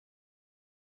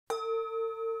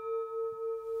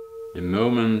The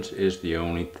moment is the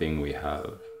only thing we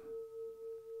have.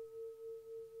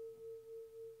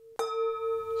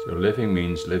 So living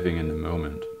means living in the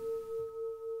moment.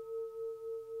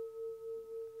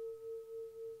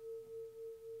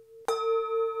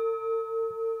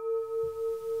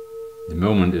 The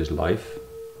moment is life.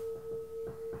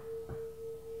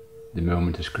 The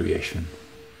moment is creation.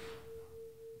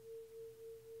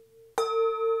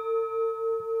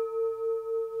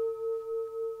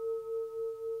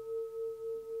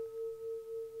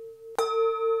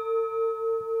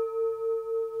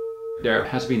 There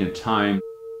has been a time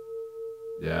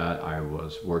that I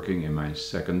was working in my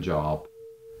second job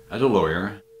as a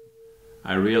lawyer.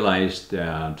 I realized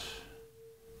that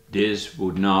this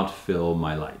would not fill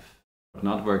my life. I was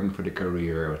not working for the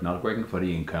career, I was not working for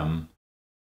the income.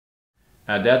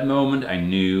 At that moment I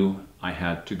knew I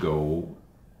had to go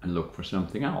and look for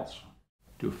something else,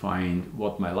 to find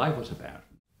what my life was about.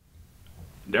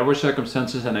 There were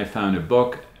circumstances and I found a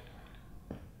book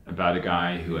about a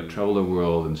guy who had traveled the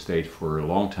world and stayed for a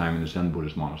long time in a Zen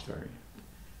Buddhist monastery.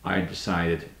 I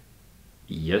decided,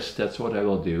 yes, that's what I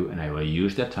will do, and I will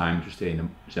use that time to stay in a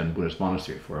Zen Buddhist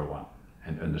monastery for a while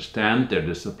and understand their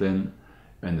discipline,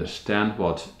 understand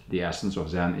what the essence of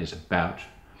Zen is about,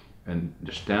 and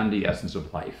understand the essence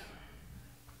of life.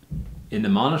 In the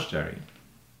monastery,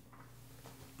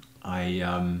 I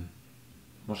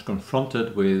was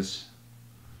confronted with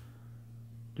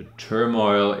the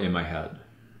turmoil in my head.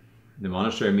 The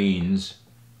monastery means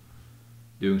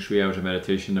doing 3 hours of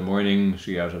meditation in the morning,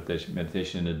 3 hours of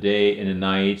meditation in the day, in the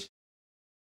night.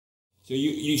 So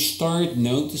you start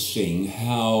noticing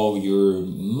how your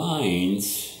mind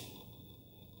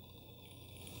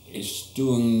is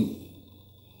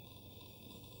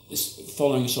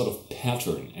following a sort of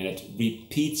pattern, and it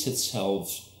repeats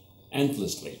itself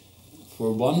endlessly.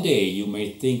 For one day you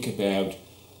may think about,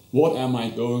 what am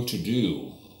I going to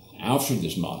do after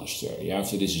this monastery,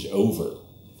 after this is over?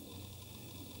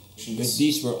 But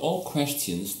these were all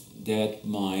questions that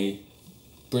my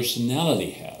personality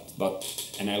had.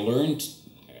 And I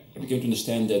began to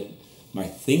understand that my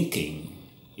thinking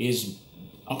is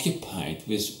occupied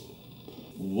with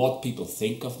what people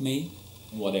think of me,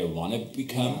 what I want to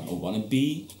become or want to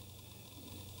be.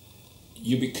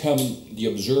 You become the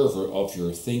observer of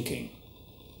your thinking.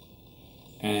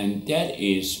 And that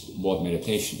is what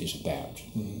meditation is about.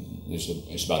 Mm-hmm.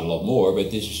 It's about a lot more, but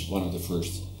this is one of the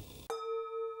first.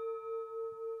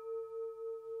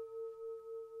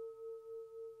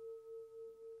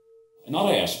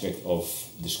 Another aspect of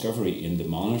discovery in the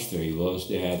monastery was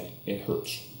that it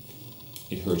hurts.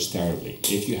 It hurts terribly.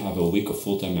 If you have a week of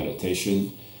full-time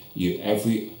meditation,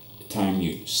 every time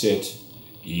you sit,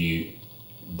 your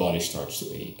body starts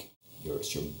to ache.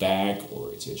 It's your back,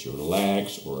 or it's your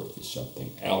legs, or it's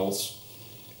something else.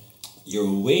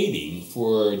 You're waiting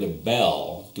for the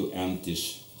bell to end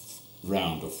this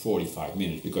round of 45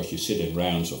 minutes, because you sit in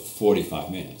rounds of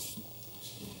 45 minutes.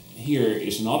 Here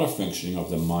is another functioning of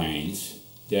the mind,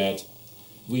 that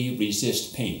we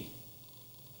resist pain.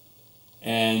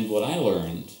 And what I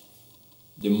learned,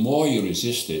 the more you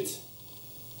resist it,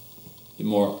 the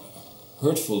more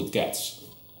hurtful it gets.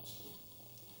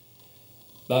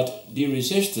 But the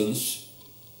resistance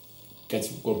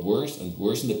got worse and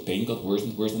worse, and the pain got worse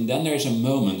and worse. And then there's a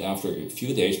moment after a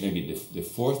few days, maybe the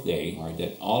fourth day,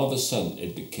 that all of a sudden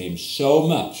it became so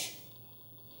much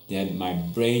that my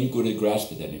brain couldn't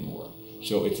grasp it anymore.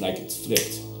 So it's like it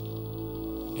flipped,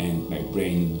 and my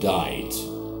brain died.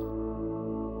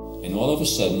 And all of a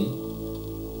sudden,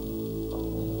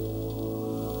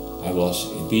 I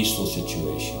was in a peaceful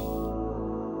situation.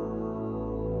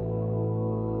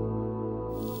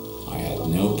 I had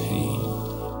no pain.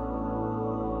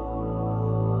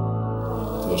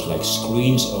 It was like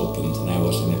screens opened, and I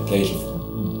was in a place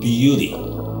of beauty.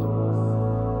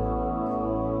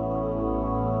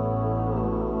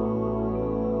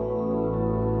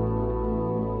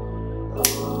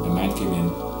 My mind came in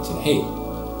and said, hey,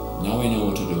 now I know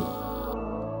what to do.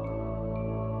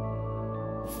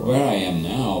 Where I am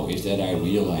now is that I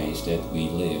realize that we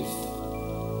live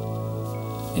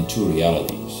in two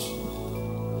realities.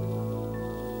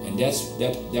 And that's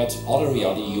other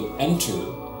reality you enter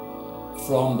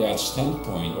from that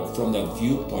standpoint, or from that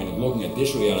viewpoint of looking at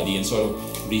this reality and sort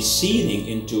of receding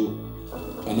into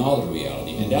another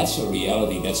reality. And that's a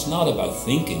reality that's not about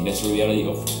thinking, that's a reality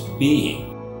of being.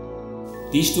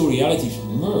 These two realities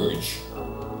merge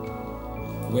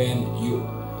when you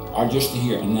are just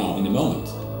here and now in the moment.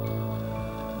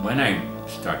 When I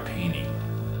start painting,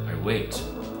 I wait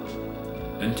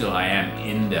until I am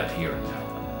in that here and now.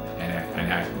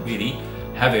 And I really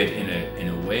have it in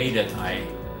a way that I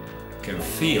can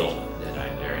feel that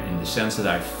I'm there, in the sense that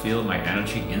I feel my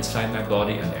energy inside my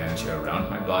body and the energy around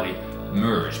my body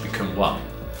merge, become one.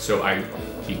 So I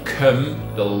become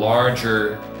the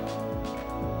larger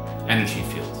energy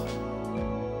field.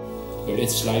 But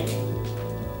it's like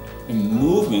a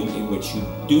movement in which you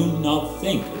do not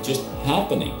think, it's just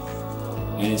happening.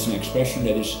 And it's an expression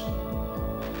that is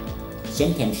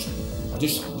sometimes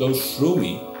just goes through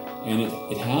me and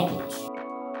it happens.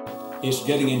 It's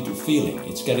getting into feeling,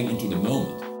 it's getting into the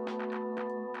moment.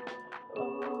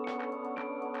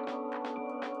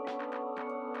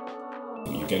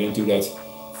 You get into that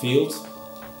field,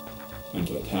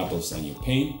 until it happens, then you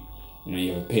paint, and then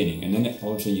you have a painting, and then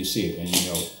all of a sudden you see it and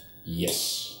you know,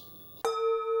 yes.